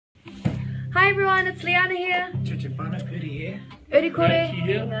Hi everyone, it's Leana here. here.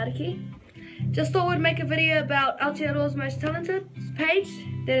 Just thought we'd make a video about Aotearoa's Most Talented page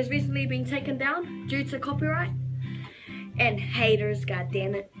that has recently been taken down due to copyright and haters,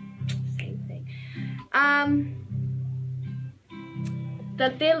 goddammit. Same thing.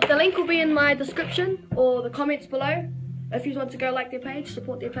 The link will be in my description or the comments below. If you want to go like their page,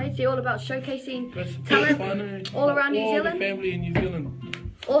 support their page. They're all about showcasing talent all around New Zealand. Family in New Zealand.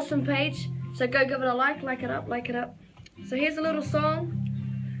 Awesome page. So go give it a like it up, like it up. So here's a little song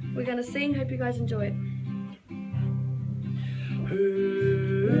we're gonna sing. Hope you guys enjoy it.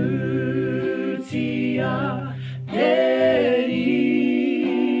 Hutia, perito,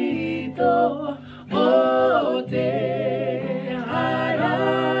 Aotearoa,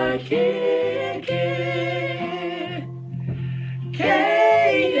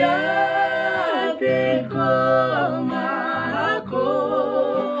 keia te komako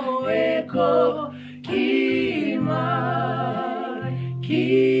eko ki mai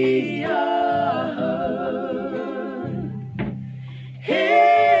kia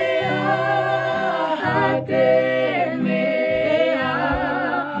hea te mea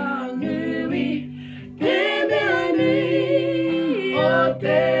nui te mea nui o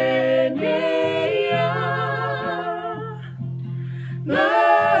te mea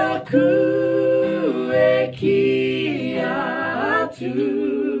Naku